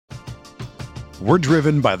We're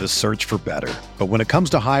driven by the search for better. But when it comes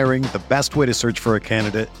to hiring, the best way to search for a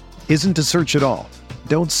candidate isn't to search at all.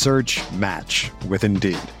 Don't search, match with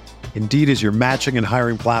Indeed. Indeed is your matching and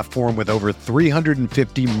hiring platform with over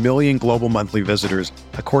 350 million global monthly visitors,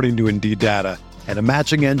 according to Indeed data, and a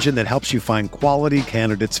matching engine that helps you find quality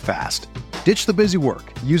candidates fast. Ditch the busy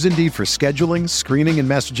work. Use Indeed for scheduling, screening, and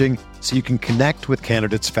messaging so you can connect with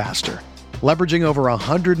candidates faster. Leveraging over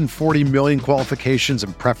 140 million qualifications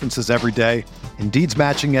and preferences every day, Indeed's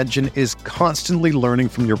matching engine is constantly learning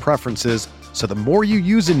from your preferences, so the more you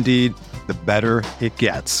use Indeed, the better it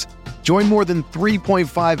gets. Join more than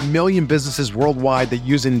 3.5 million businesses worldwide that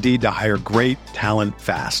use Indeed to hire great talent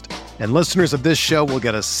fast. And listeners of this show will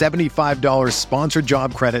get a $75 sponsored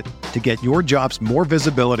job credit to get your jobs more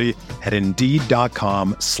visibility at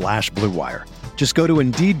Indeed.com/Blue Wire. Just go to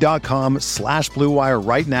Indeed.com/Blue Wire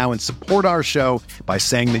right now and support our show by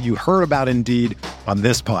saying that you heard about Indeed on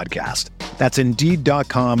this podcast. That's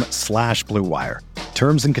Indeed.com/Blue Wire.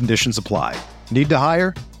 Terms and conditions apply. Need to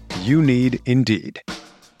hire? You need Indeed.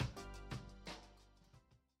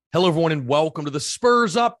 Hello, everyone, and welcome to the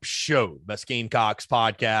Spurs Up Show, best Gamecocks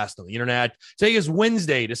podcast on the internet. Today is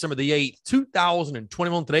Wednesday, December the 8th,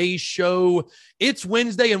 2021. Today's show, it's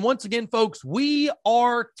Wednesday, and once again, folks, we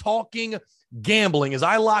are talking gambling as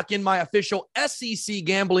I lock in my official SEC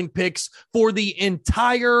gambling picks for the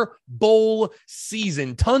entire bowl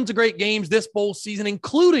season. Tons of great games this bowl season,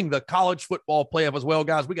 including the college football playoff as well,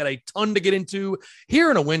 guys. We got a ton to get into here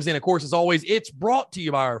on a Wednesday, and of course, as always, it's brought to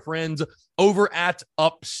you by our friends over at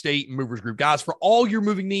Upstate Movers Group. Guys, for all your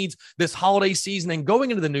moving needs this holiday season and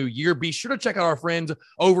going into the new year, be sure to check out our friends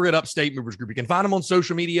over at Upstate Movers Group. You can find them on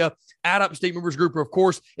social media at Upstate Movers Group. Or of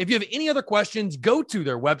course, if you have any other questions, go to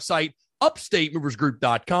their website,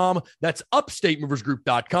 upstatemoversgroup.com. That's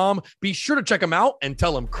upstatemoversgroup.com. Be sure to check them out and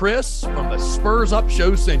tell them Chris from the Spurs Up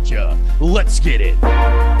Show sent you. Let's get it.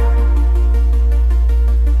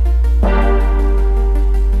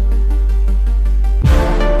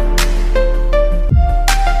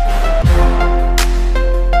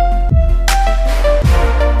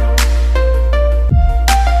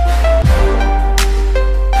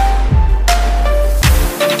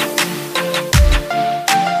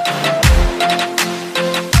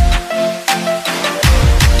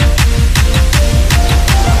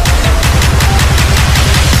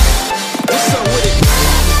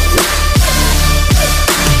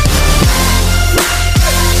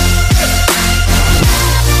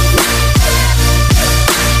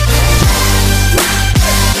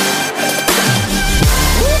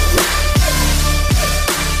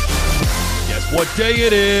 Day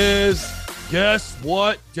it is. Guess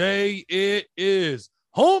what day it is?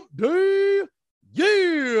 Hump Day.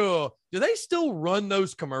 Yeah. Do they still run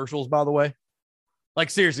those commercials, by the way?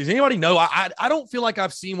 Like, seriously, does anybody know? I don't feel like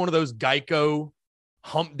I've seen one of those Geico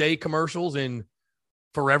Hump Day commercials in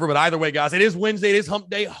forever. But either way, guys, it is Wednesday. It is Hump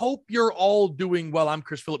Day. Hope you're all doing well. I'm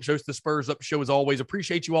Chris Phillips, host of the Spurs Up Show, as always.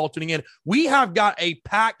 Appreciate you all tuning in. We have got a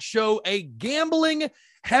packed show, a gambling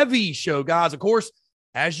heavy show, guys. Of course,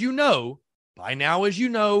 as you know, by now, as you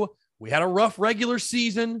know, we had a rough regular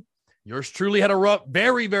season. Yours truly had a rough,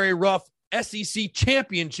 very, very rough SEC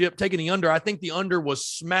championship, taking the under. I think the under was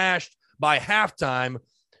smashed by halftime,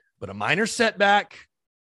 but a minor setback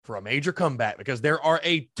for a major comeback because there are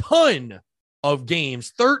a ton of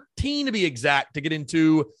games, 13 to be exact, to get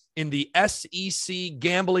into in the SEC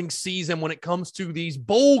gambling season when it comes to these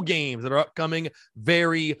bowl games that are upcoming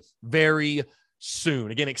very, very soon.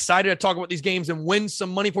 Again, excited to talk about these games and win some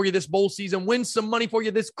money for you this bowl season, win some money for you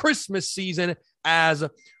this Christmas season as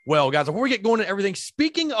well. Guys, before we get going to everything,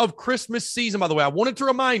 speaking of Christmas season, by the way, I wanted to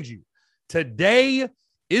remind you, today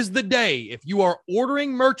is the day if you are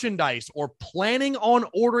ordering merchandise or planning on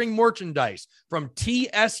ordering merchandise from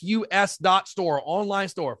tsus.store, online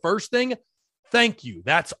store. First thing, thank you.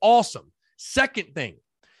 That's awesome. Second thing,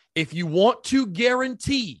 if you want to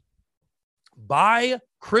guarantee by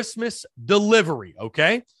Christmas delivery,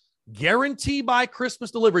 okay? Guarantee by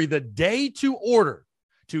Christmas delivery, the day to order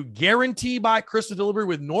to guarantee by Christmas delivery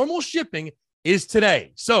with normal shipping is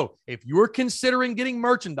today. So if you're considering getting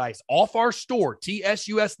merchandise off our store,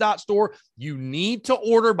 tsus.store, you need to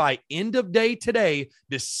order by end of day today,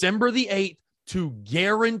 December the 8th, to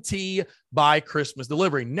guarantee by Christmas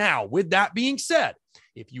delivery. Now, with that being said,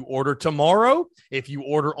 if you order tomorrow, if you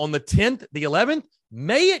order on the 10th, the 11th,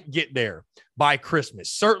 may it get there by Christmas?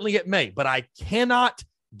 Certainly it may, but I cannot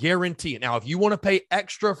guarantee it. Now, if you want to pay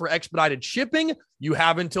extra for expedited shipping, you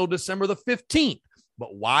have until December the 15th.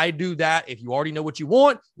 But why do that if you already know what you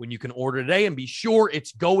want when you can order today and be sure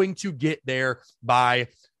it's going to get there by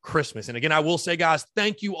Christmas. And again, I will say, guys,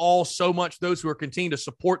 thank you all so much. Those who are continuing to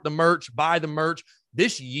support the merch, buy the merch.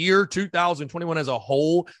 This year, 2021 as a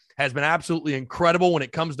whole, has been absolutely incredible when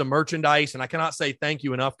it comes to merchandise. And I cannot say thank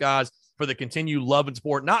you enough, guys, for the continued love and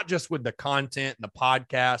support, not just with the content and the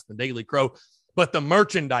podcast, the Daily Crow, but the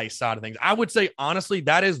merchandise side of things. I would say, honestly,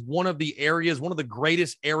 that is one of the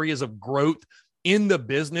greatest areas of growth in the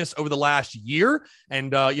business over the last year.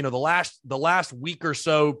 And, the last week or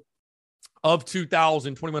so of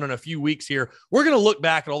 2021, in a few weeks here, we're going to look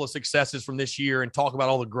back at all the successes from this year and talk about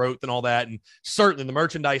all the growth and all that. And certainly the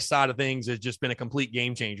merchandise side of things has just been a complete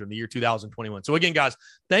game changer in the year 2021. So again, guys,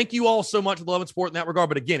 thank you all so much for the love and support in that regard.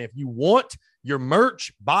 But again, if you want your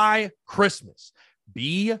merch by Christmas,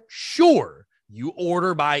 be sure you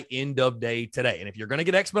order by end of day today. And if you're going to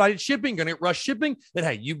get expedited shipping, going to get rush shipping, then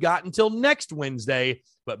hey, you've got until next Wednesday,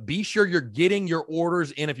 but be sure you're getting your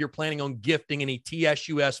orders in if you're planning on gifting any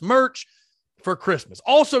TSUS merch for Christmas.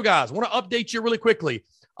 Also, guys, I want to update you really quickly.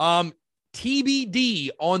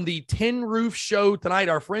 TBD on the Tin Roof show tonight.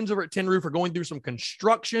 Our friends over at Tin Roof are going through some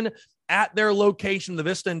construction at their location, the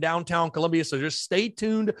Vista in downtown Columbia. So just stay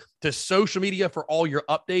tuned to social media for all your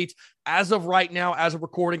updates. As of right now, as of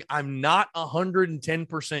recording, I'm not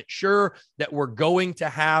 110% sure that we're going to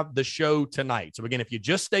have the show tonight. So again, if you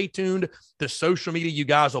just stay tuned to social media, you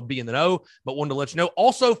guys will be in the know, but wanted to let you know.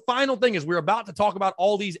 Also, final thing is we're about to talk about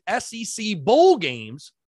all these SEC bowl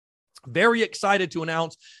games. Very excited to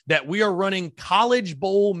announce that we are running College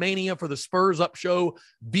Bowl Mania for the Spurs Up Show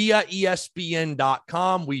via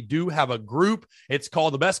ESPN.com. We do have a group. It's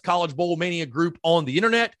called the Best College Bowl Mania Group on the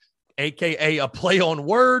Internet, aka a play on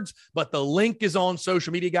words, but the link is on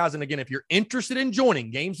social media, guys. And again, if you're interested in joining,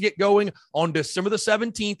 games get going on December the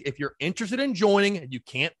 17th. If you're interested in joining and you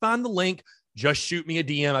can't find the link, just shoot me a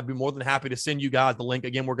DM. I'd be more than happy to send you guys the link.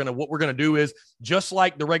 Again, what we're going to do is just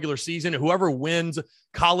like the regular season, whoever wins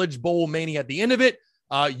College Bowl Mania at the end of it,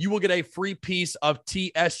 you will get a free piece of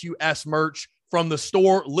TSUS merch from the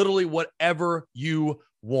store, literally whatever you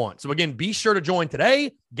want. So again, be sure to join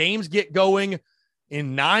today. Games get going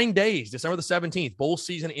in 9 days, December the 17th. Bowl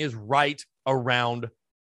season is right around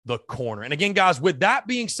the corner. And again, guys, with that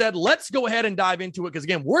being said, let's go ahead and dive into it. Because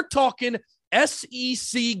again, we're talking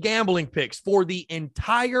SEC gambling picks for the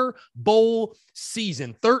entire bowl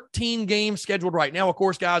season. 13 games scheduled right now. Of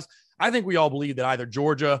course, guys, I think we all believe that either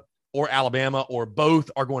Georgia or Alabama or both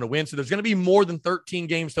are going to win. So there's going to be more than 13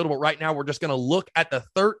 games total. But right now, we're just going to look at the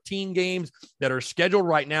 13 games that are scheduled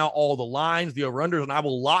right now, all the lines, the over-unders, and I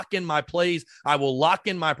will lock in my plays. I will lock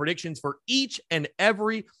in my predictions for each and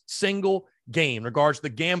every single game in regards to the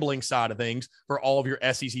gambling side of things for all of your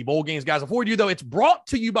SEC bowl games. Guys, before we do, though, it's brought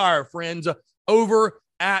to you by our friends over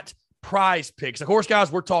at Prize Picks. Of course, guys,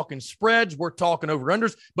 we're talking spreads, we're talking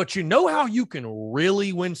over-unders, but you know how you can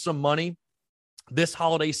really win some money this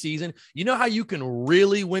holiday season? You know how you can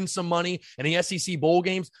really win some money in the SEC bowl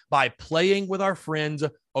games? By playing with our friends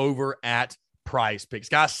over at Prize Picks.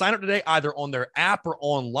 Guys, sign up today either on their app or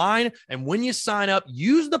online. And when you sign up,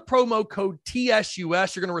 use the promo code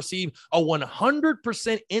TSUS. You're going to receive a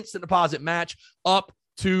 100% instant deposit match up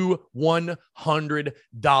to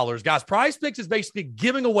 $100. Guys, Prize Picks is basically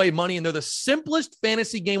giving away money, and they're the simplest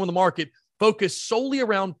fantasy game on the market, focused solely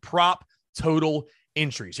around prop total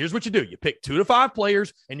entries. Here's what you do. You pick 2 to 5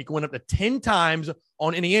 players, and you can win up to 10 times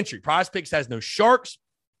on any entry. Prize Picks has no sharks,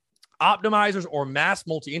 optimizers, or mass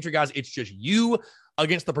multi-entry, guys. It's just you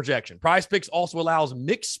against the projection. Prize Picks also allows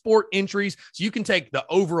mixed sport entries, so you can take the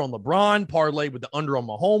over on LeBron, parlayed with the under on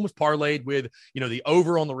Mahomes, parlayed with, the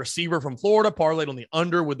over on the receiver from Florida, parlayed on the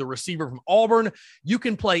under with the receiver from Auburn. You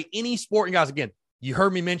can play any sport. And guys, again, you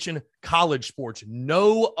heard me mention college sports.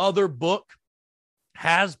 No other book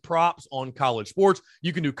has props on college sports.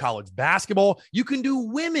 You can do college basketball. You can do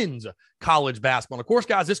women's college basketball. And of course,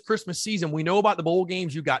 guys, this Christmas season, we know about the bowl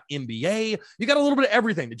games. You got NBA. You got a little bit of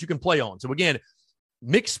everything that you can play on. So again,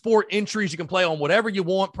 mixed sport entries, you can play on whatever you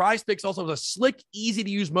want. Prize Picks also has a slick,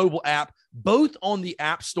 easy-to-use mobile app, both on the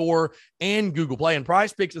App Store and Google Play. And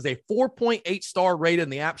Prize Picks is a 4.8 star rated in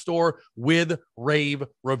the App Store with rave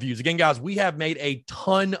reviews. Again, guys, we have made a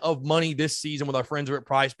ton of money this season with our friends over at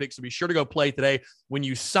Prize Picks, so be sure to go play today. When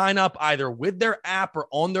you sign up either with their app or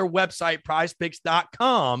on their website,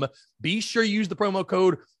 prizepicks.com, be sure you use the promo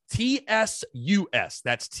code TSUS.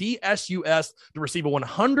 That's TSUS to receive a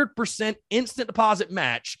 100% instant deposit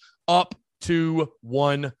match up to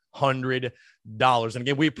 $100. And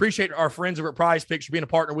again, we appreciate our friends over at Prize Picks for being a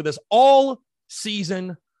partner with us all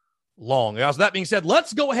season long. Now, so that being said,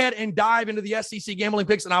 let's go ahead and dive into the SEC gambling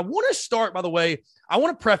picks. And I want to start, by the way, I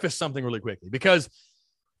want to preface something really quickly because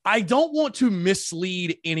I don't want to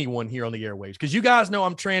mislead anyone here on the airwaves, because you guys know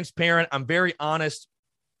I'm transparent. I'm very honest.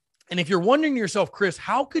 And if you're wondering to yourself, Chris,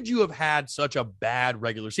 how could you have had such a bad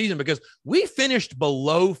regular season? Because we finished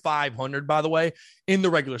below 500, by the way, in the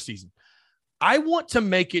regular season. I want to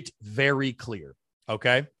make it very clear,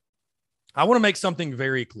 okay? I want to make something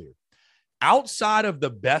very clear. Outside of the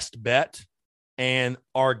best bet and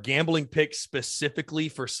our gambling picks specifically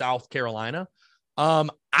for South Carolina,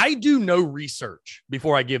 I do no research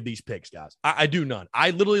before I give these picks, guys. I do none.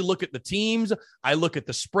 I literally look at the teams. I look at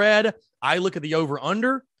the spread. I look at the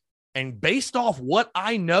over-under. And based off what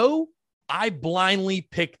I know, I blindly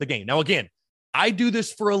pick the game. Now, again, I do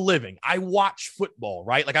this for a living. I watch football,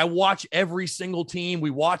 right? Like I watch every single team.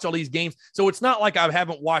 We watch all these games. So it's not like I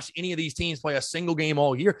haven't watched any of these teams play a single game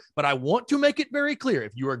all year, but I want to make it very clear.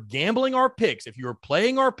 If you are gambling our picks, if you're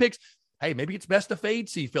playing our picks, hey, maybe it's best to fade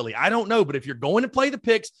C Philly. I don't know. But if you're going to play the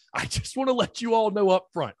picks, I just want to let you all know up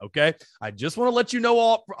front, okay? I just want to let you know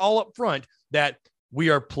all up front that we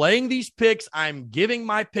are playing these picks. I'm giving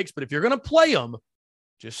my picks, but if you're going to play them,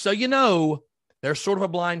 just so you know, they're sort of a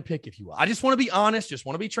blind pick, if you will. I just want to be honest, just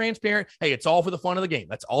want to be transparent. Hey, it's all for the fun of the game.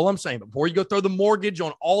 That's all I'm saying. But before you go throw the mortgage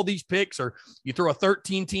on all these picks or you throw a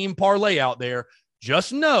 13-team parlay out there,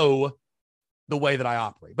 just know the way that I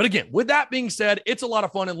operate. But again, with that being said, it's a lot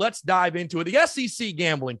of fun, and let's dive into it. The SEC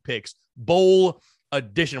Gambling Picks Bowl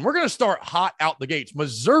Edition. We're going to start hot out the gates.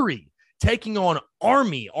 Missouri taking on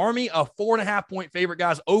Army. Army, a 4.5-point favorite,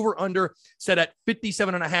 guys. Over under set at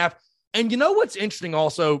 57.5. And you know what's interesting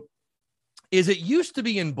also is it used to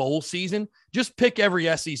be in bowl season, just pick every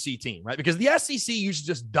SEC team, right? Because the SEC used to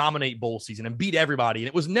just dominate bowl season and beat everybody. And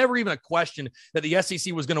it was never even a question that the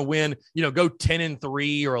SEC was going to win, go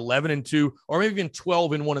 10-3 or 11-2, or maybe even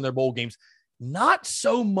 12-1 in their bowl games. Not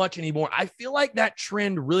so much anymore. I feel like that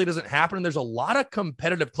trend really doesn't happen. And there's a lot of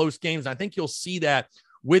competitive close games. And I think you'll see that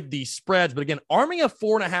with these spreads. But again, Army a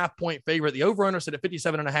 4.5-point favorite. The over-under set at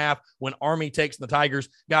 57.5 when Army takes the Tigers.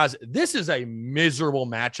 Guys, this is a miserable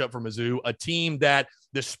matchup for Mizzou, a team that,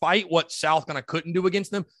 despite what South kind of couldn't do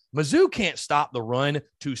against them, Mizzou can't stop the run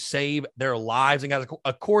to save their lives. And guys,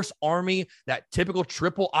 of course, Army, that typical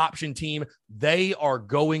triple option team, they are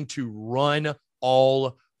going to run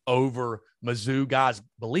all over Mizzou. Guys,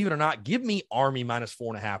 believe it or not, give me Army minus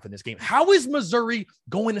 4.5 in this game. How is Missouri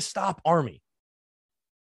going to stop Army?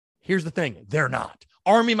 Here's the thing. They're not.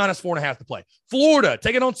 Army minus 4.5 to play. Florida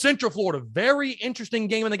taking on Central Florida. Very interesting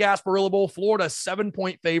game in the Gasparilla Bowl. Florida,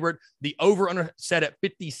 7-point favorite. The over-under set at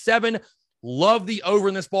 57. Love the over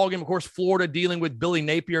in this ballgame. Of course, Florida dealing with Billy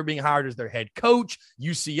Napier being hired as their head coach.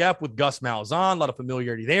 UCF with Gus Malzahn. A lot of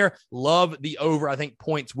familiarity there. Love the over. I think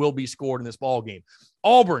points will be scored in this ballgame.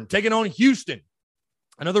 Auburn taking on Houston.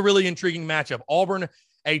 Another really intriguing matchup. Auburn,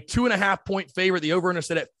 a 2.5-point favorite. The over-under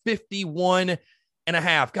set at 51.5.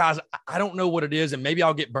 Guys, I don't know what it is, and maybe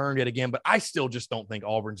I'll get burned yet again, but I still just don't think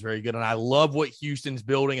Auburn's very good, and I love what Houston's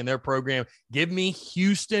building in their program. Give me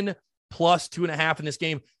Houston plus 2.5 in this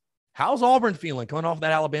game. How's Auburn feeling coming off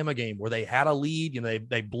that Alabama game where they had a lead?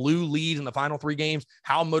 They blew leads in the final 3 games.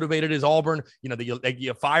 How motivated is Auburn?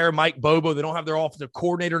 They fire Mike Bobo. They don't have their offensive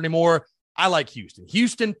coordinator anymore. I like Houston.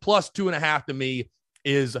 Houston plus 2.5 to me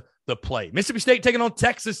is the play. Mississippi State taking on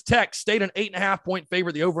Texas Tech. State an 8.5-point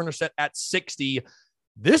favorite. The over-under set at 60.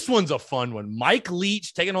 This one's a fun one. Mike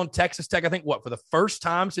Leach taking on Texas Tech. I think for the first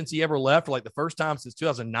time since he ever left, or like the first time since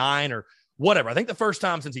 2009 or whatever. I think the first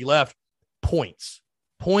time since he left. Points,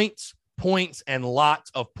 and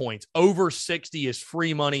lots of points. Over 60 is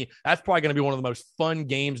free money. That's probably going to be one of the most fun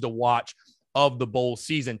games to watch of the bowl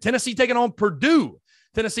season. Tennessee taking on Purdue.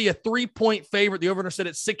 Tennessee a 3-point favorite. The over-under set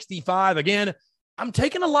at 65. Again, I'm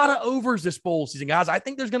taking a lot of overs this bowl season, guys. I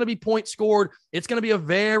think there's going to be points scored. It's going to be a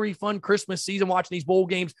very fun Christmas season watching these bowl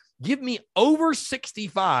games. Give me over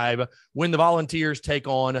 65 when the Volunteers take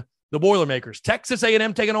on the Boilermakers. Texas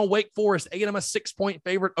A&M taking on Wake Forest. A&M a 6-point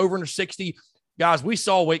favorite, over under 60. Guys, we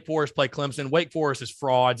saw Wake Forest play Clemson. Wake Forest is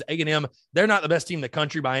frauds. A&M, they're not the best team in the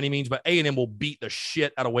country by any means, but A&M will beat the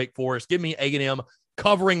shit out of Wake Forest. Give me A&M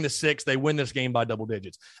covering the 6. They win this game by double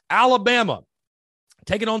digits. Alabama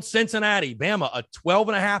taking on Cincinnati. Bama, a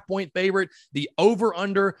 12.5-point favorite. The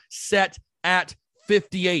over-under set at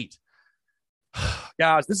 58.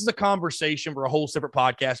 Guys, this is a conversation for a whole separate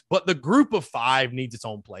podcast, but the group of 5 needs its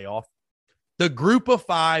own playoff. The group of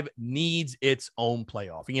 5 needs its own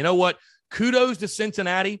playoff. And you know what? Kudos to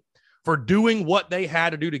Cincinnati for doing what they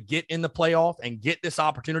had to do to get in the playoff and get this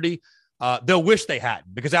opportunity. They'll wish they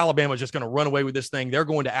hadn't, because Alabama is just going to run away with this thing. They're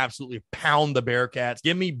going to absolutely pound the Bearcats.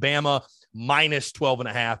 Give me Bama minus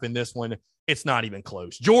 12.5 in this one. It's not even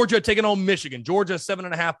close. Georgia taking on Michigan. Georgia,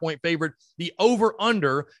 7.5-point favorite. The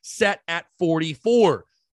over-under set at 44.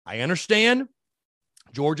 I understand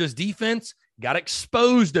Georgia's defense got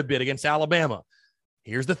exposed a bit against Alabama.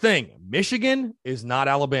 Here's the thing. Michigan is not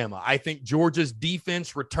Alabama. I think Georgia's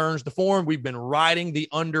defense returns to form. We've been riding the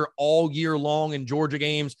under all year long in Georgia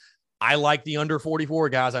games. I like the under 44,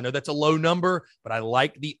 guys. I know that's a low number, but I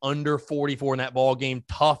like the under 44 in that ball game.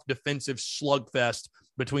 Tough defensive slugfest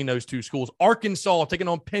between those two schools. Arkansas taking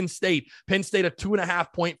on Penn State. Penn State a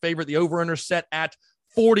 2.5-point favorite. The over-under set at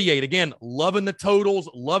 48. Again, loving the totals,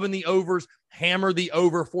 loving the overs. Hammer the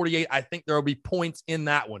over 48. I think there will be points in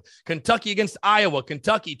that one. Kentucky against Iowa.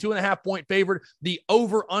 Kentucky, 2.5-point favorite. The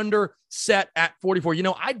over-under set at 44. You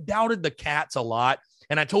know, I doubted the Cats a lot.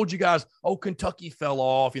 And I told you guys, oh, Kentucky fell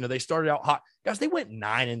off. You know, they started out hot. Guys, they went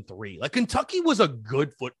 9-3. Like, Kentucky was a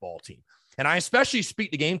good football team. And I especially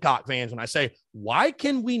speak to Gamecock fans when I say, why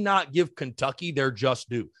can we not give Kentucky their just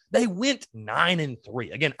due? They went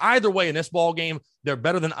 9-3. Again, either way in this ball game, they're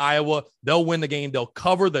better than Iowa. They'll win the game. They'll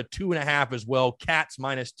cover the 2.5 as well. Cats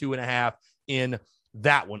minus 2.5 in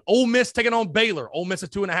that one. Ole Miss taking on Baylor. Ole Miss a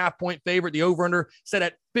 2.5-point favorite. The over-under set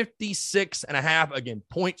at 56.5. Again,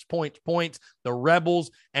 points. The Rebels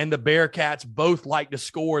and the Bearcats both like to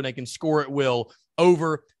score, and they can score at will.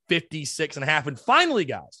 Over 56.5. And finally,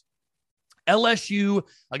 guys, LSU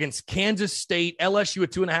against Kansas State. LSU a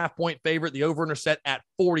 2.5-point favorite. The over-under set at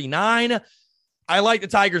 49. I like the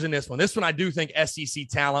Tigers in this one. This one, I do think SEC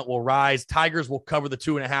talent will rise. Tigers will cover the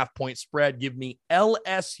 2.5-point spread. Give me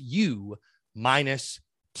LSU minus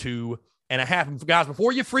 2.5. And guys,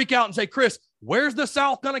 before you freak out and say, Chris, where's the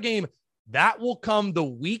South Carolina game? That will come the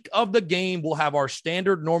week of the game. We'll have our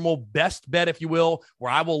standard normal best bet, if you will,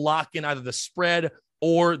 where I will lock in either the spread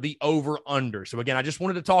or the over-under. So again, I just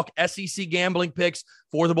wanted to talk SEC gambling picks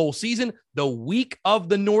for the bowl season. The week of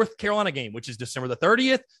the North Carolina game, which is December the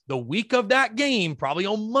 30th, the week of that game, probably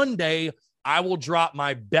on Monday, I will drop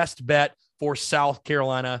my best bet for South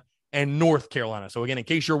Carolina and North Carolina. So again, in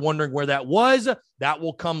case you're wondering where that was, that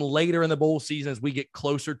will come later in the bowl season as we get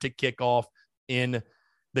closer to kickoff in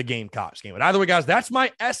the Gamecocks game. But either way, guys, that's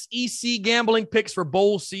my SEC gambling picks for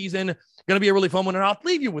bowl season. Going to be a really fun one. And I'll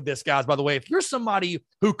leave you with this, guys, by the way. If you're somebody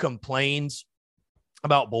who complains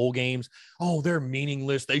about bowl games, oh, they're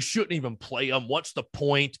meaningless, they shouldn't even play them, what's the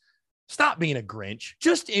point? Stop being a Grinch.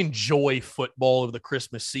 Just enjoy football over the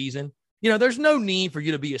Christmas season. You know, there's no need for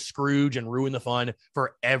you to be a Scrooge and ruin the fun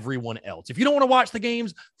for everyone else. If you don't want to watch the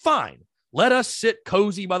games, fine. Let us sit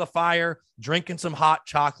cozy by the fire, drinking some hot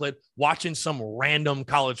chocolate, watching some random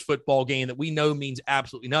college football game that we know means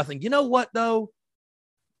absolutely nothing. You know what, though?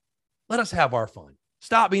 Let us have our fun.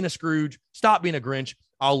 Stop being a Scrooge. Stop being a Grinch.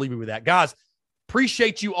 I'll leave you with that. Guys,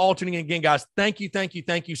 appreciate you all tuning in again, guys. Thank you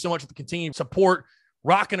so much for the continued support,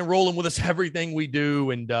 rocking and rolling with us, everything we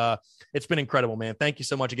do. And it's been incredible, man. Thank you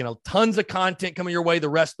so much again. Tons of content coming your way the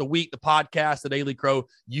rest of the week. The podcast, the Daily Crow,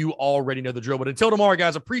 you already know the drill. But until tomorrow,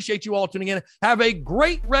 guys, appreciate you all tuning in. Have a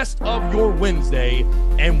great rest of your Wednesday,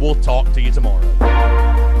 and we'll talk to you tomorrow.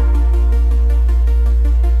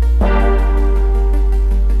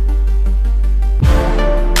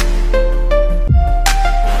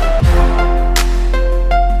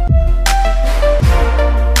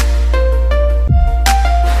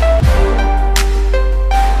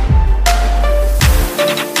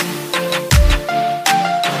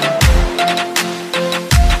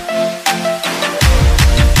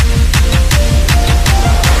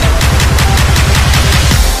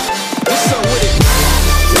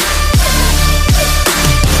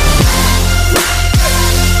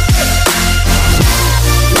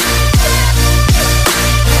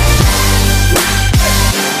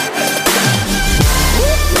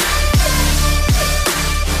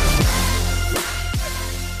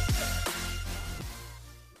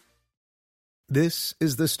 This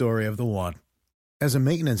is the story of the one. As a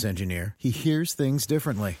maintenance engineer, he hears things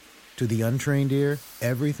differently. To the untrained ear,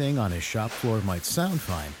 everything on his shop floor might sound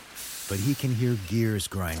fine, but he can hear gears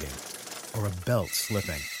grinding or a belt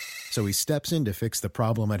slipping. So he steps in to fix the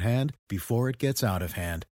problem at hand before it gets out of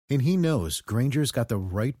hand. And he knows Grainger's got the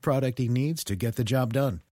right product he needs to get the job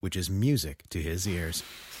done, which is music to his ears.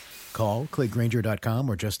 Call, click Grainger.com,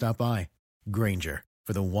 or just stop by. Grainger,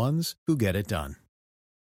 for the ones who get it done.